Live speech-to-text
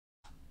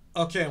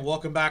Okay, and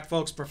welcome back,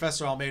 folks.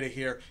 Professor Almeida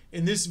here.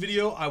 In this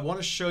video, I want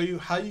to show you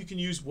how you can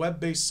use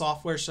web-based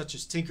software such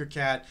as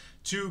Tinkercad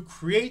to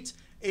create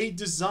a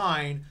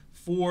design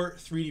for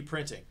 3D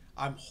printing.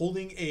 I'm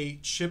holding a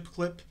chip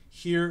clip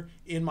here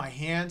in my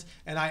hand,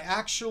 and I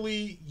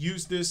actually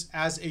use this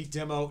as a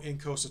demo in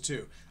COSA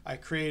 2. I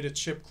created a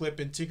chip clip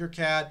in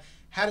Tinkercad,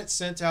 had it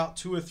sent out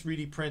to a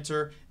 3D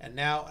printer, and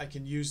now I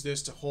can use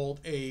this to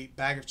hold a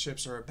bag of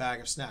chips or a bag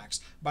of snacks.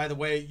 By the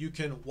way, you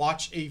can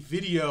watch a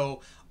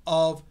video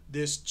of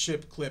this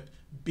chip clip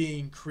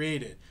being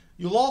created.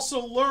 You'll also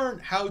learn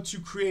how to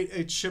create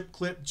a chip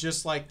clip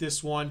just like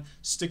this one.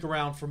 Stick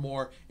around for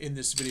more in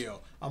this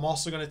video. I'm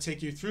also going to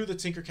take you through the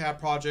Tinkercad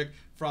project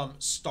from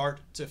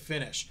start to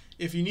finish.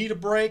 If you need a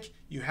break,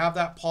 you have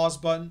that pause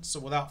button. So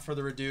without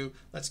further ado,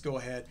 let's go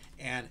ahead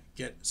and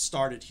get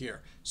started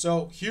here.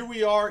 So here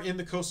we are in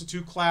the COSA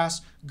 2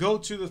 class. Go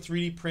to the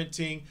 3D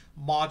printing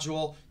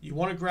module. You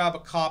want to grab a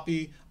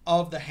copy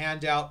of the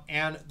handout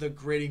and the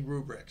grading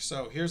rubric.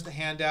 So here's the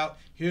handout,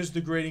 here's the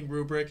grading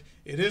rubric.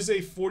 It is a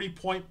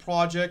 40-point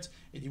project,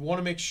 and you want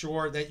to make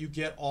sure that you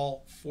get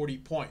all 40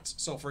 points.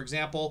 So for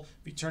example,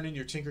 if you turn in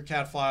your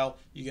Tinkercad file,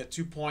 you get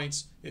 2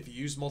 points. If you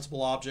use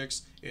multiple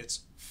objects,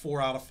 it's 4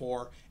 out of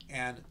 4,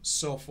 and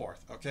so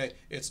forth. Okay,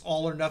 it's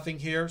all or nothing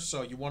here,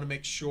 so you want to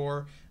make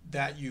sure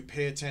that you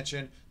pay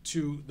attention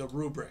to the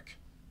rubric.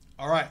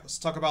 All right, let's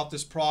talk about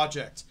this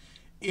project.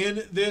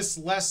 In this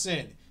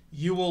lesson,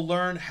 you will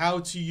learn how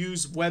to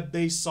use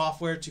web-based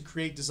software to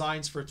create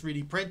designs for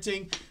 3D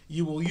printing.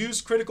 You will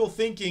use critical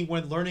thinking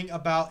when learning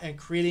about and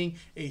creating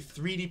a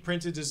 3D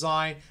printed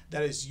design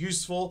that is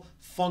useful,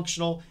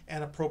 functional,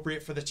 and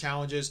appropriate for the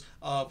challenges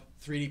of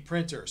 3D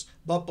printers.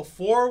 But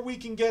before we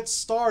can get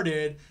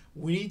started,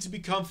 we need to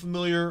become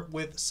familiar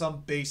with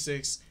some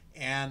basics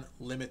and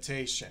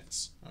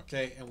limitations.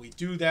 Okay, and we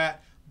do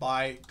that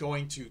by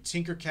going to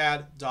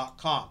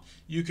tinkercad.com.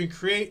 You can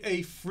create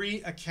a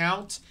free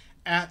account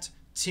at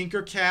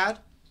Tinkercad,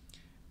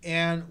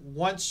 and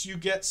once you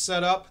get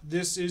set up,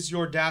 this is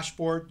your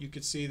dashboard. You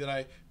can see that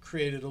I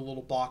created a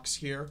little box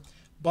here.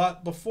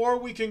 But before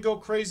we can go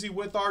crazy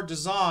with our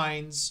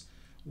designs,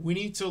 we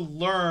need to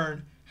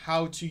learn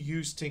how to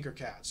use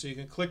Tinkercad. So you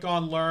can click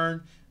on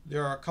Learn.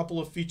 There are a couple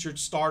of featured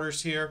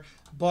starters here,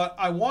 but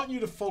I want you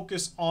to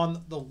focus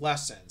on the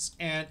lessons.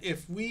 And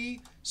if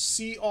we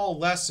see all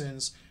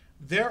lessons,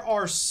 there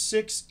are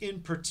 6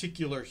 in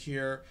particular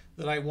here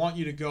that I want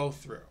you to go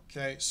through.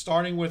 Okay,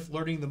 starting with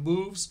learning the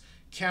moves,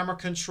 camera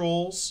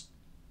controls,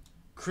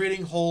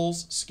 creating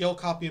holes, scale,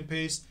 copy and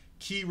paste,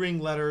 key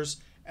ring letters,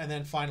 and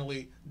then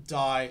finally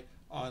die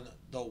on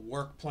the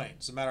work plane.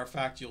 As a matter of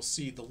fact, you'll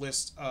see the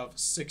list of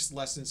 6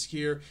 lessons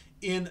here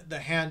in the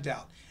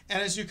handout.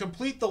 And as you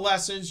complete the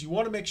lessons, you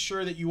want to make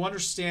sure that you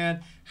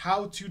understand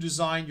how to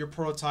design your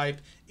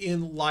prototype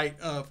in light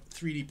of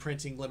 3D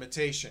printing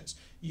limitations.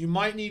 You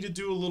might need to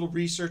do a little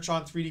research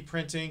on 3D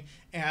printing,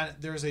 and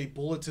there's a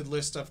bulleted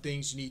list of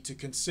things you need to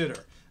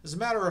consider. As a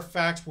matter of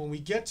fact, when we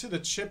get to the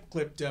chip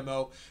clip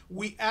demo,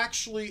 we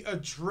actually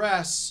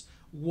address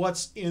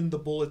what's in the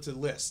bulleted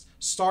list,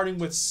 starting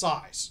with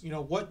size. You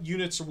know, what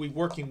units are we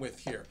working with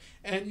here?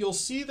 And you'll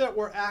see that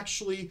we're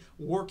actually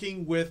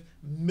working with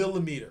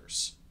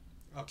millimeters.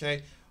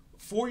 Okay,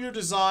 for your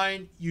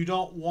design, you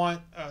don't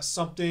want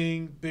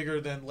something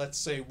bigger than, let's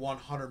say,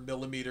 100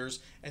 millimeters,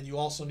 and you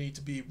also need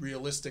to be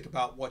realistic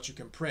about what you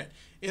can print.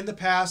 In the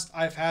past,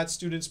 I've had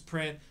students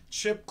print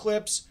chip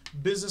clips,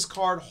 business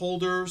card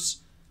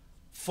holders,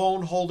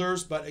 phone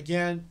holders, but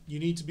again, you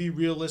need to be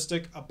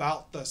realistic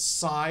about the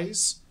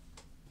size.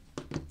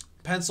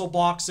 Pencil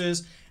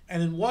boxes,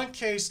 and in one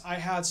case, I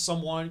had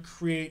someone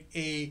create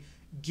a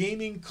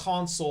gaming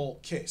console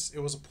case. It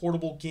was a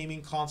portable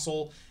gaming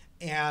console,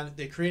 and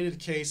they created a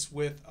case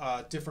with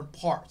different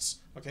parts.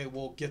 Okay,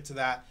 we'll get to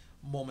that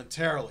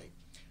momentarily.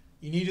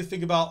 You need to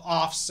think about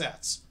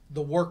offsets,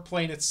 the work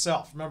plane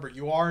itself. Remember,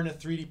 you are in a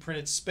 3D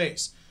printed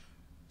space.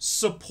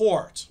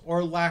 Support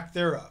or lack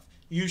thereof.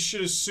 You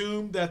should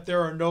assume that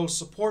there are no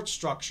support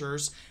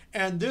structures,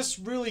 and this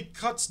really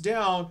cuts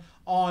down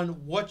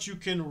on what you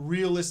can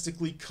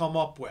realistically come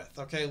up with.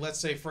 Okay, let's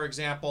say, for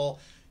example,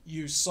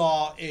 you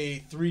saw a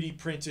 3D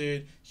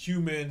printed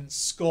human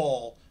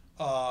skull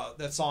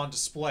that's on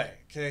display.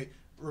 Okay,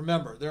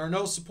 remember, there are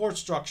no support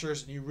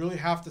structures, and you really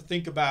have to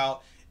think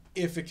about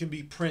if it can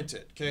be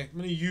printed. Okay, I'm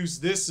going to use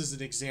this as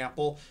an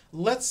example.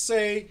 Let's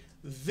say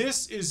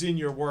this is in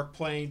your work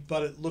plane,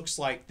 but it looks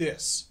like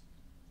this.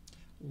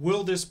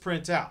 Will this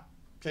print out?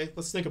 Okay,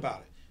 let's think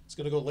about it. It's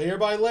going to go layer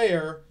by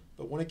layer,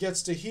 but when it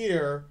gets to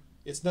here,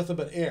 it's nothing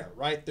but air,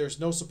 right? There's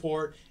no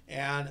support,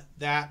 and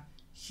that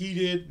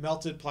heated,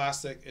 melted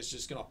plastic is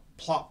just going to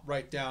plop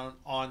right down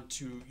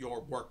onto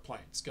your work plane.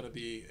 It's going to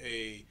be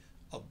a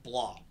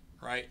blob,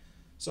 right?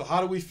 So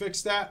how do we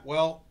fix that?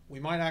 Well,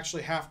 we might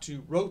actually have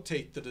to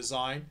rotate the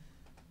design.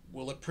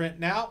 Will it print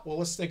now? Well,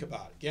 let's think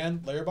about it.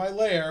 Again, layer by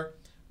layer,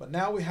 but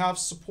now we have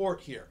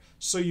support here.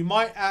 So you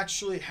might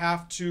actually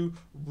have to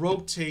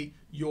rotate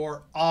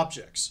your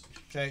objects,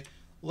 okay?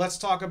 Let's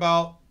talk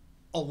about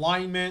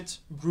alignment,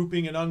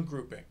 grouping, and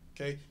ungrouping,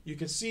 okay? You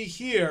can see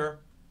here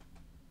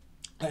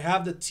I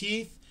have the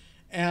teeth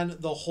and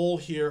the hole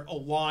here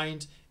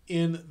aligned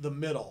in the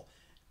middle.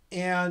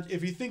 And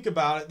if you think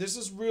about it, this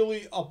is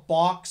really a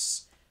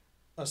box,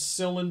 a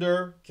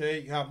cylinder.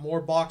 Okay, you have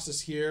more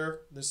boxes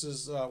here. This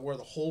is where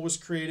the hole was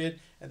created,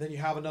 and then you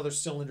have another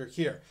cylinder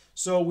here.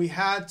 So we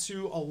had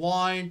to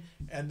align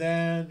and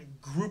then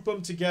group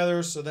them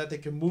together so that they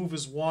can move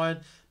as one.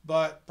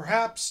 But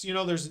perhaps, you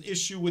know, there's an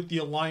issue with the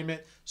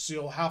alignment, so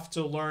you'll have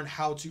to learn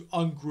how to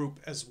ungroup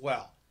as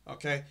well.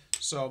 Okay,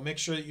 so make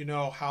sure that you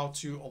know how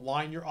to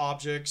align your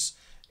objects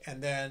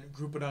and then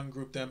group and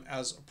ungroup them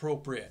as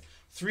appropriate.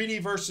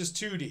 3D versus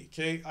 2D.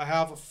 Okay, I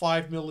have a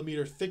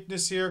 5mm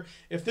thickness here.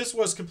 If this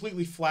was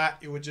completely flat,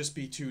 it would just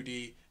be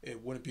 2D.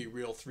 It wouldn't be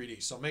real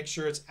 3D. So make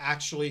sure it's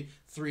actually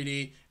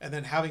 3D, and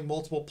then having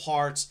multiple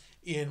parts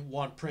in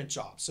one print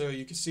job. So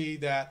you can see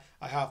that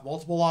I have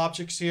multiple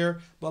objects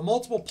here, but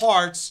multiple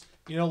parts.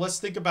 You know, let's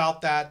think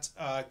about that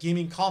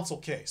gaming console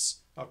case.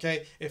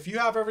 Okay, if you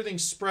have everything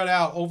spread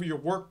out over your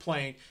work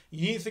plane,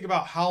 you need to think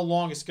about how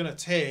long it's going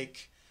to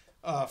take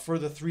for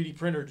the 3D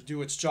printer to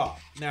do its job.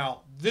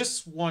 Now,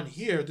 this one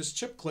here, this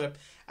chip clip,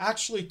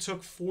 actually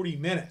took 40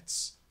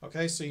 minutes.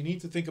 Okay, so you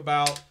need to think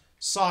about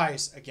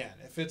size again.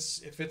 If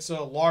it's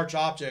a large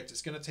object,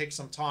 it's going to take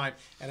some time,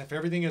 and if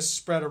everything is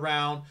spread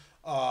around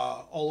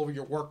all over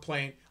your work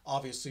plane,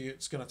 obviously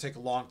it's going to take a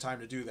long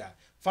time to do that.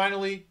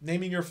 Finally,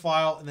 naming your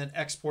file and then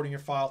exporting your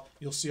file.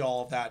 You'll see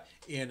all of that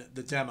in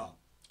the demo.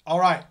 All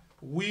right,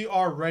 we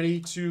are ready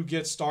to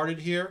get started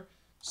here.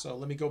 So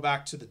let me go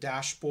back to the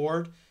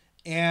dashboard.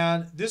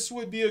 And this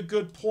would be a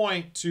good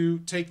point to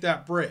take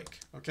that break.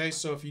 Okay,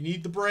 so if you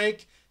need the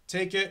break,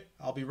 take it.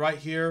 I'll be right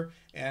here.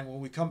 And when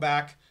we come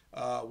back,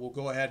 we'll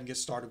go ahead and get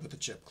started with the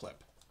chip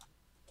clip.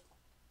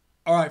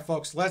 All right,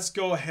 folks, let's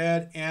go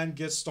ahead and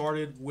get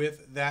started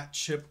with that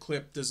chip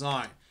clip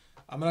design.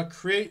 I'm going to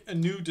create a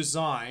new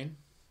design.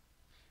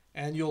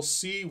 And you'll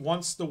see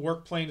once the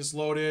work plane is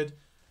loaded,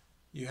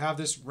 you have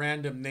this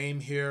random name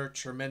here,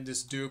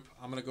 Tremendous Dupe.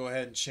 I'm going to go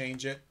ahead and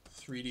change it,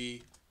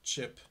 3D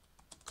chip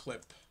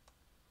clip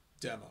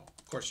demo.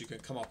 Of course, you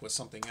could come up with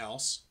something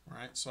else. All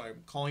right, so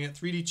I'm calling it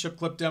 3D chip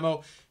clip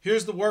demo.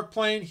 Here's the work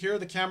plane. Here are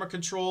the camera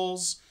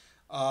controls.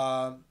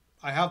 I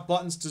have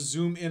buttons to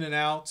zoom in and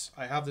out.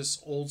 I have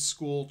this old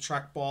school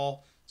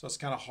trackball, so it's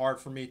kind of hard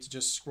for me to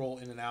just scroll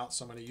in and out.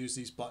 So I'm going to use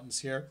these buttons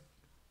here.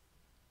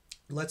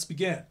 Let's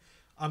begin.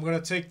 I'm going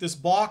to take this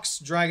box,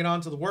 drag it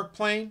onto the work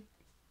plane,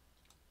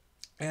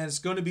 and it's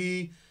going to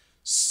be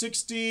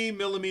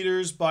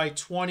 60mm by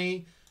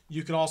 20.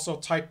 You can also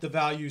type the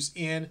values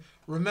in.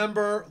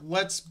 Remember,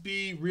 let's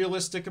be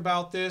realistic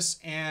about this,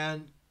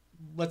 and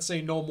let's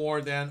say no more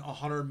than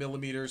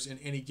 100mm in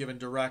any given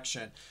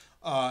direction.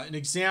 An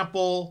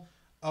example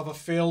of a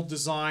failed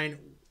design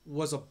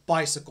was a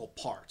bicycle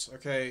part.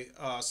 Okay,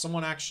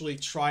 someone actually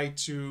tried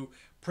to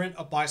print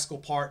a bicycle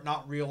part,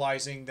 not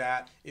realizing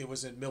that it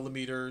was in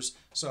millimeters.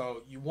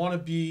 So you want to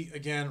be,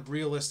 again,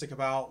 realistic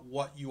about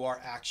what you are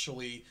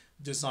actually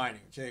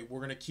designing. Okay, we're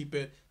going to keep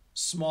it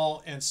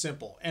small and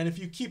simple. And if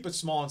you keep it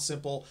small and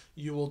simple,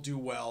 you will do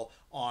well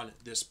on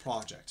this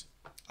project.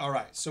 All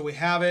right, so we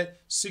have it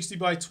 60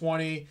 by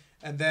 20,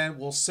 and then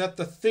we'll set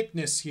the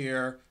thickness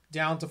here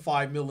down to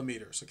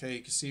 5mm. Okay,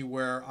 you can see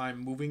where I'm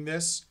moving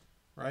this,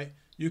 right?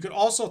 You could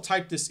also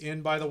type this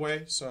in, by the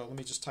way. So let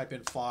me just type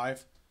in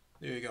 5.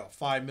 There you go,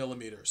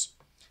 5mm.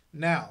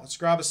 Now, let's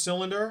grab a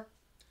cylinder.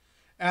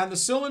 And the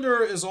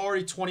cylinder is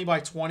already 20 by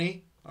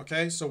 20.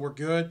 Okay, so we're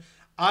good.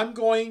 I'm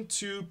going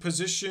to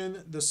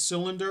position the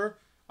cylinder.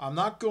 I'm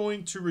not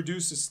going to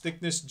reduce its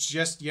thickness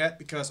just yet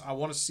because I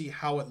want to see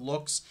how it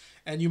looks.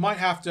 And you might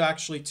have to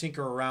actually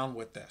tinker around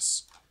with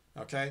this.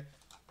 Okay,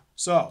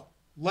 so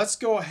let's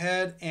go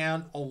ahead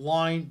and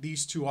align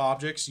these two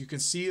objects. You can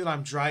see that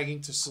I'm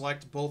dragging to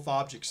select both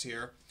objects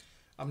here.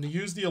 I'm going to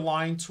use the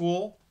align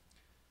tool.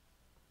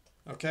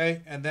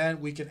 Okay, and then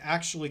we can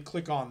actually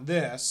click on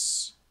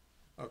this.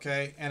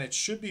 Okay, and it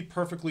should be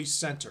perfectly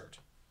centered.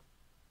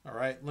 All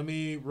right, let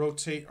me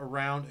rotate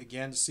around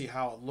again to see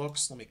how it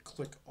looks. Let me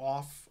click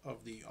off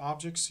of the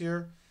objects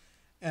here.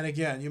 And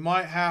again, you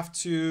might have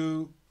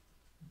to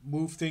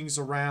move things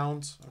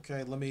around.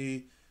 Okay, let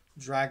me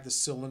drag the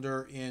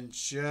cylinder in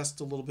just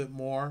a little bit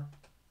more.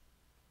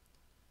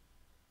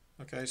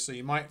 Okay, so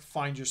you might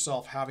find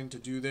yourself having to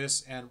do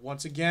this. And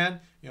once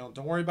again, you know,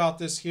 don't worry about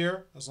this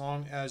here as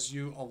long as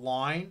you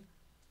align.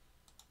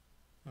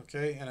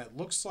 Okay, and it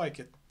looks like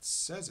it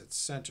says it's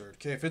centered.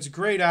 Okay, if it's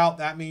grayed out,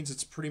 that means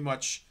it's pretty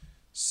much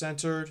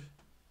centered.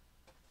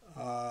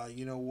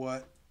 You know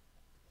what?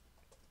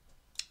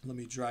 Let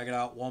me drag it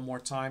out one more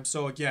time.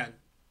 So again,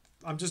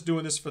 I'm just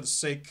doing this for the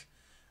sake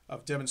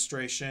of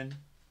demonstration.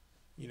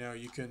 You know,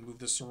 you can move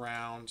this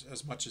around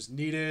as much as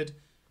needed.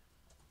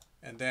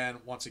 And then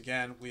once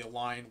again, we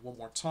align one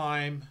more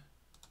time.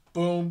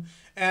 Boom.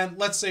 And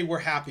let's say we're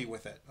happy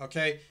with it.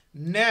 Okay.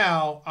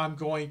 Now I'm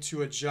going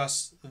to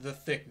adjust the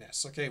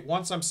thickness. Okay.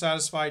 Once I'm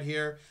satisfied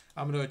here,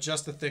 I'm going to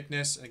adjust the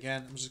thickness.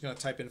 Again, I'm just going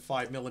to type in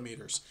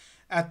 5mm.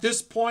 At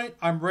this point,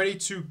 I'm ready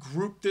to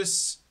group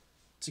this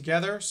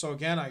together. So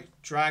again, I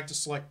drag to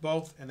select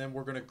both, and then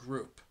we're going to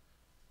group.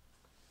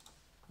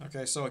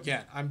 Okay, so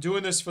again, I'm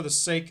doing this for the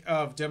sake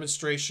of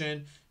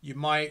demonstration. You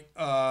might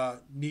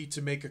need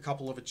to make a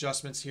couple of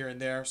adjustments here and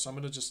there, so I'm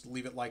going to just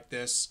leave it like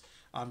this.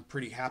 I'm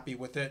pretty happy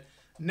with it.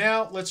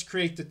 Now let's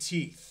create the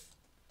teeth.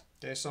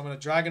 Okay, so I'm going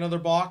to drag another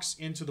box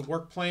into the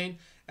work plane,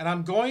 and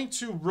I'm going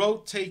to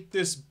rotate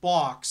this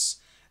box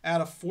at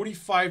a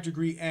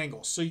 45-degree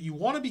angle. So you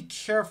want to be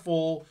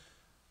careful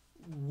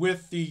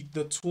with the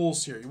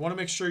tools here. You want to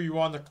make sure you're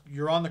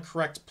on the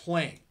correct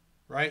plane,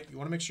 right? You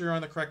want to make sure you're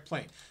on the correct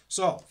plane.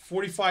 So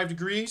 45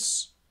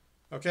 degrees,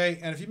 okay?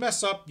 And if you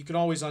mess up, you can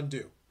always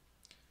undo.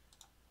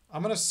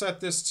 I'm going to set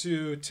this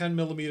to 10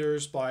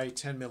 millimeters by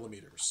 10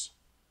 millimeters.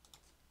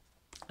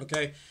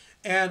 Okay,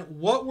 and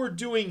what we're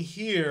doing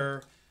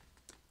here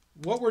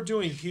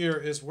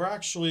is we're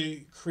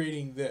actually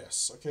creating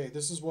this. Okay,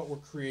 this is what we're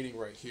creating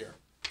right here.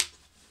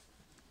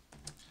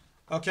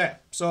 Okay,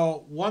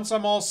 so once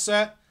I'm all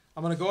set,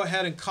 I'm going to go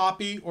ahead and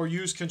copy or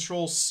use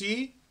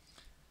Control-C,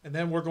 and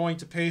then we're going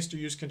to paste or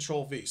use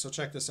Control-V. So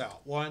check this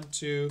out. 1,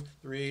 2,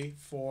 3,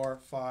 4,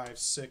 5,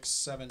 6,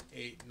 7,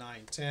 8, 9,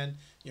 10.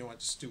 You know what,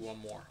 just do one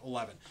more,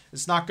 11.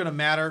 It's not going to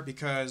matter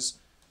because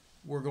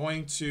we're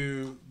going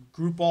to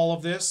group all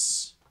of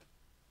this,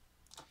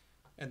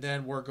 and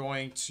then we're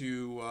going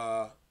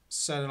to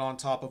set it on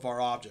top of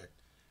our object.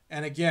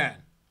 And again,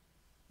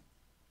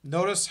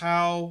 notice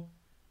how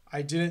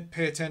I didn't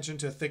pay attention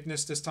to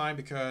thickness this time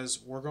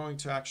because we're going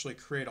to actually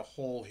create a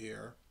hole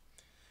here.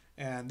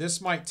 And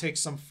this might take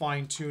some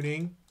fine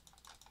tuning.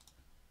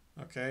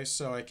 Okay,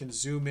 so I can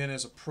zoom in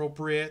as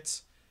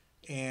appropriate.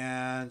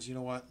 And you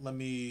know what, let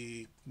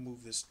me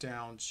move this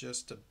down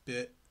just a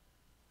bit,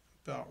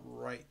 about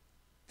right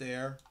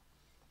there.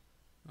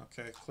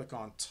 Okay, click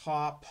on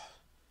top.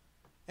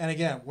 And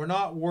again, we're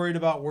not worried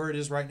about where it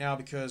is right now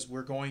because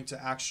we're going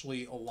to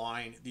actually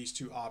align these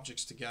two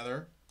objects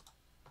together.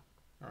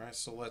 All right,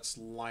 so let's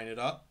line it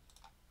up.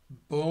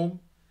 Boom.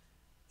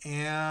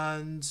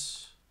 And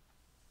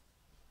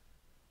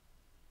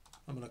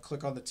I'm going to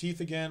click on the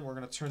teeth again. We're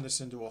going to turn this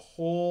into a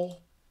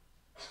hole.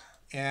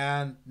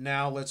 And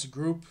now let's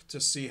group to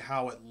see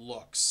how it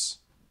looks.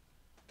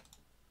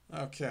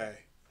 Okay.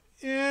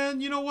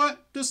 And you know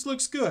what? This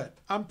looks good.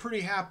 I'm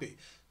pretty happy.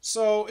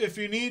 So if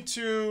you need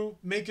to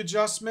make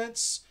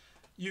adjustments,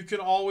 you can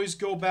always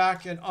go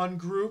back and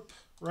ungroup,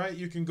 right?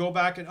 You can go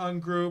back and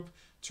ungroup,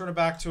 turn it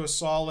back to a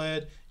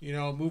solid, you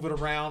know, move it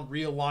around,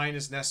 realign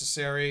as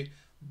necessary.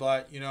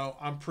 But, you know,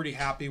 I'm pretty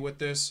happy with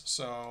this,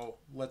 so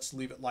let's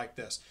leave it like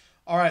this.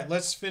 All right,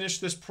 let's finish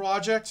this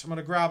project. I'm going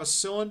to grab a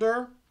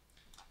cylinder.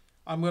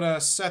 I'm going to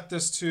set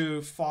this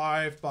to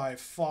 5 by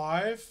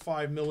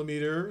 5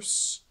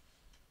 millimeters.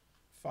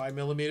 5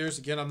 millimeters.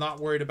 Again, I'm not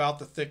worried about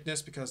the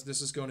thickness because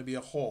this is going to be a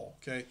hole,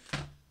 okay?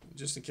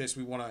 Just in case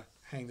we want to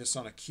hang this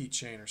on a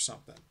keychain or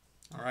something.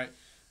 All right.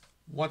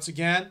 Once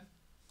again,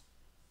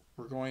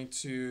 we're going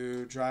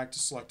to drag to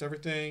select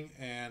everything,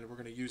 and we're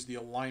going to use the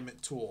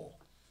alignment tool.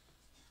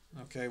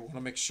 Okay, we want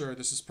to make sure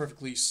this is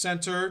perfectly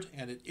centered,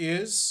 and it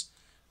is.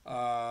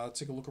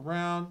 Take a look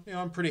around. You know,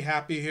 I'm pretty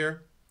happy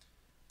here.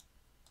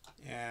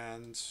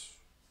 And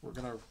we're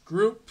going to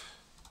group.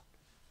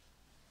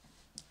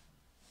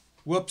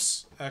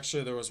 Whoops,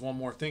 actually there was one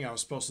more thing I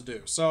was supposed to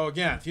do. So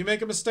again, if you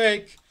make a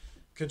mistake,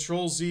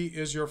 Control-Z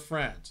is your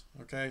friend.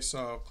 Okay,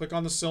 so click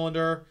on the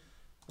cylinder.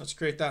 Let's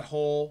create that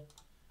hole.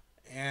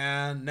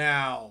 And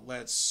now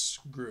let's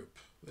group.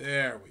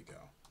 There we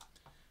go.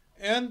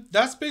 And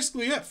that's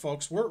basically it,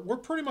 folks. We're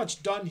pretty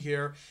much done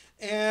here.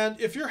 And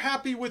if you're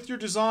happy with your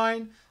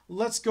design,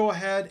 let's go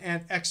ahead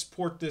and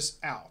export this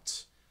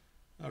out.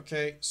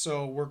 Okay,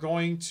 so we're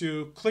going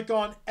to click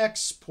on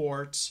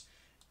Export.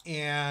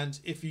 And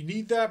if you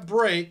need that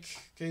break,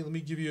 okay, let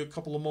me give you a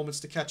couple of moments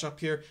to catch up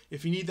here.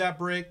 If you need that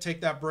break, take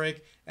that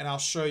break, and I'll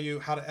show you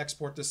how to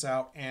export this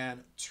out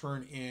and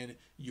turn in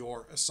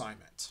your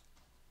assignment.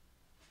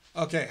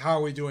 Okay, how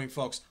are we doing,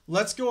 folks?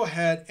 Let's go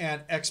ahead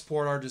and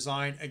export our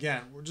design.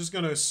 Again, we're just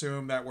going to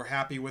assume that we're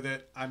happy with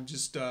it. I'm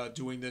just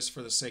doing this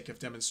for the sake of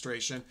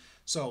demonstration.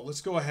 So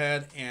let's go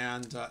ahead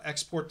and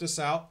export this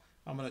out.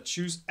 I'm going to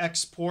choose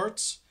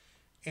Export,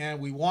 and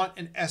we want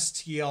an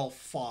STL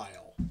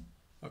file.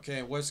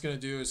 Okay, what it's going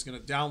to do is going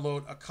to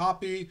download a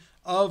copy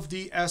of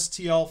the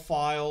STL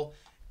file,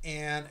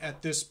 and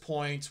at this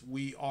point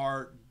we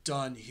are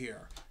done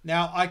here.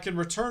 Now I can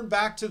return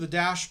back to the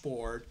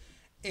dashboard,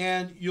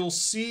 and you'll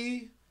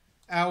see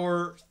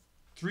our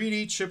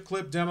 3D chip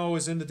clip demo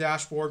is in the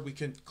dashboard. We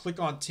can click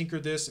on Tinker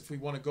This if we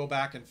want to go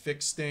back and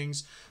fix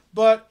things,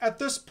 but at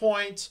this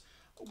point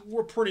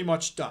we're pretty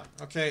much done.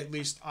 Okay, at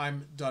least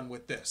I'm done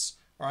with this.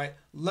 All right,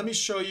 let me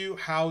show you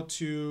how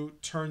to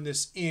turn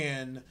this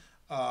in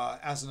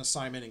as an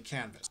assignment in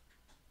Canvas.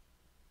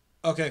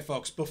 Okay,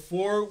 folks,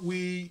 before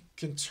we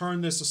can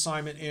turn this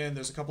assignment in,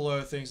 there's a couple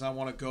other things I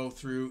want to go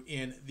through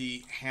in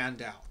the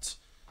handout.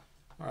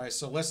 All right,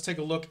 so let's take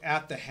a look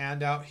at the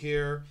handout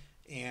here,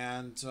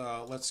 and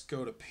let's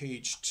go to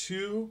page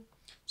 2.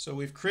 So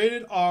we've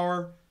created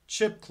our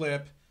chip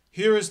clip.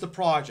 Here is the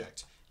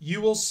project. You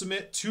will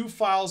submit 2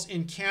 files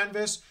in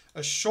Canvas,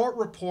 a short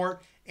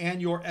report,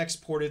 and your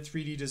exported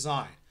 3D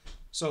design.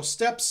 So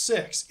step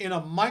 6, in a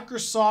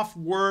Microsoft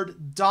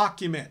Word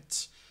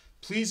document,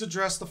 please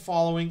address the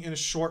following in a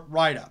short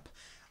write-up.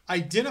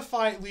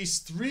 Identify at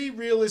least 3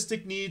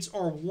 realistic needs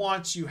or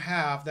wants you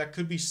have that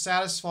could be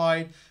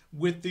satisfied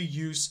with the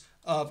use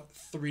of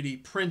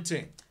 3D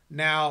printing.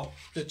 Now,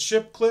 the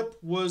chip clip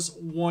was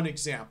one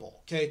example,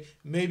 okay?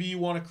 Maybe you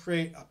want to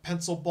create a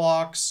pencil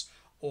box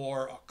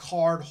or a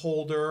card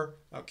holder,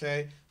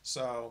 okay?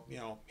 So,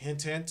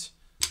 hint, hint.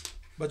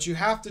 But you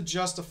have to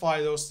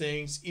justify those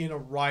things in a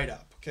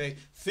write-up, okay?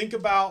 Think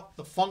about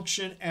the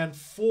function and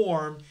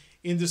form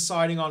in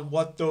deciding on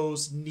what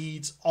those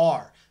needs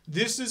are.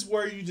 This is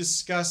where you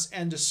discuss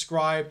and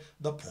describe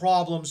the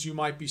problems you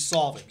might be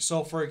solving.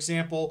 So for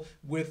example,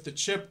 with the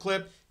chip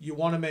clip, you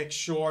want to make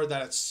sure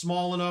that it's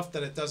small enough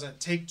that it doesn't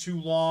take too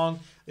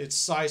long. It's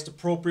sized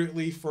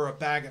appropriately for a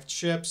bag of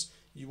chips.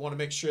 You want to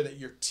make sure that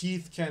your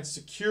teeth can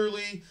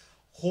securely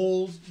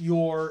hold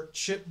your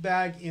chip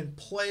bag in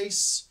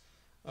place.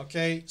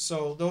 Okay,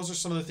 so those are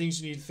some of the things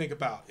you need to think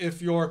about.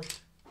 If your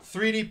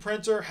 3D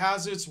printer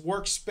has its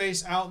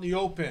workspace out in the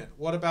open,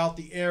 what about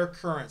the air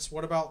currents?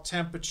 What about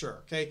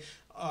temperature? Okay,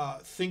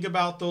 think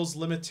about those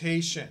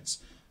limitations.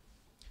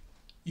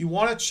 You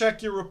want to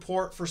check your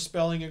report for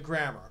spelling and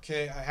grammar.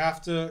 Okay, I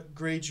have to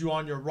grade you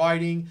on your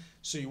writing,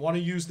 so you want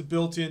to use the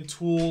built-in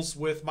tools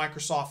with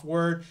Microsoft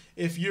Word.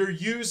 If you're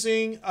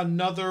using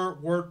another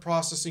word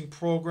processing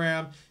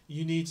program,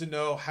 you need to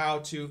know how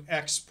to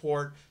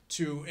export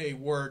to a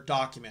Word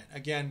document.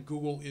 Again,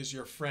 Google is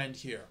your friend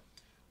here.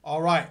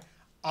 All right,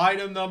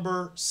 item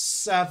number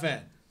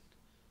 7.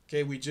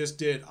 Okay, we just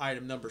did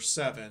item number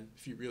 7,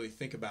 if you really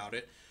think about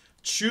it.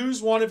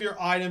 Choose one of your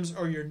items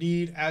or your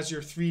need as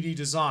your 3D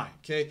design.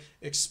 Okay,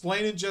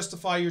 explain and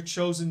justify your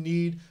chosen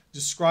need.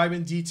 Describe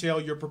in detail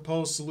your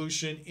proposed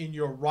solution in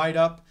your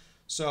write-up.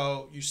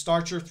 So you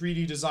start your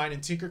 3D design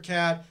in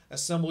Tinkercad,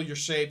 assemble your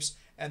shapes,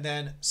 and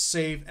then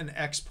save and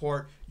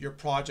export your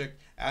project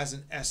as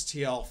an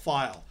STL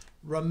file.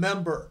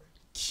 Remember,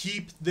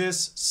 keep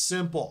this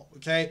simple.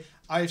 Okay,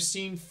 I've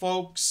seen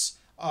folks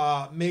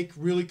make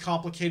really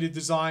complicated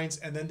designs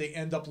and then they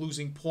end up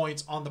losing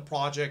points on the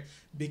project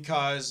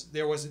because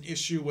there was an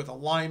issue with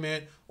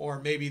alignment, or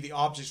maybe the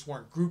objects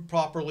weren't grouped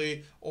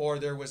properly, or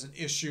there was an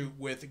issue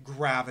with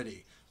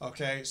gravity.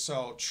 Okay,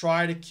 so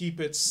try to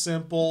keep it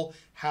simple,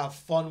 have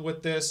fun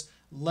with this.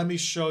 Let me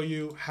show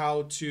you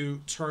how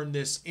to turn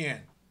this in.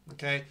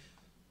 Okay,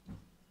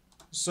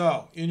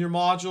 so in your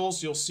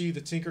modules, you'll see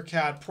the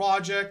Tinkercad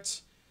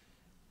project.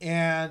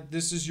 And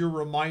this is your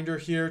reminder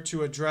here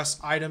to address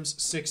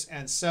items 6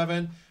 and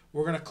 7.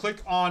 We're going to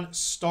click on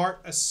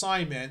Start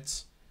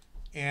Assignment,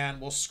 and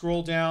we'll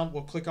scroll down.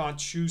 We'll click on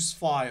Choose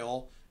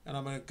File, and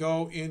I'm going to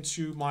go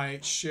into my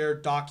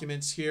shared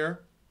documents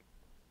here.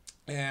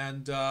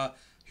 And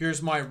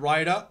here's my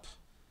write-up,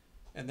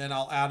 and then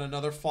I'll add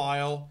another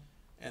file,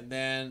 and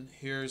then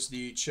here's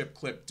the chip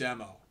clip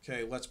demo.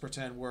 Okay, let's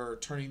pretend we're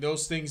turning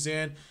those things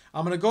in.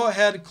 I'm going to go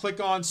ahead and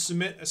click on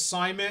Submit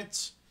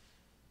Assignment.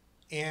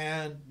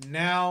 And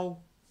now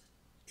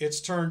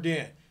it's turned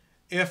in.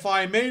 If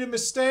I made a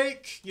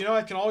mistake,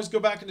 I can always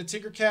go back into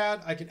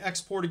Tinkercad. I can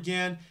export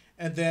again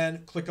and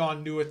then click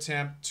on New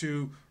Attempt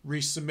to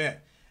resubmit.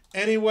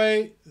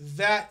 Anyway,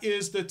 that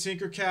is the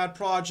Tinkercad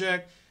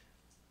project.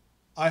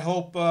 I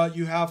hope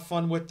you have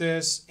fun with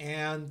this,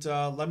 and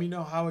let me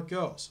know how it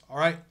goes. All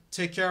right,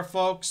 take care,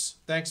 folks.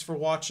 Thanks for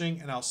watching,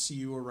 and I'll see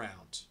you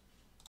around.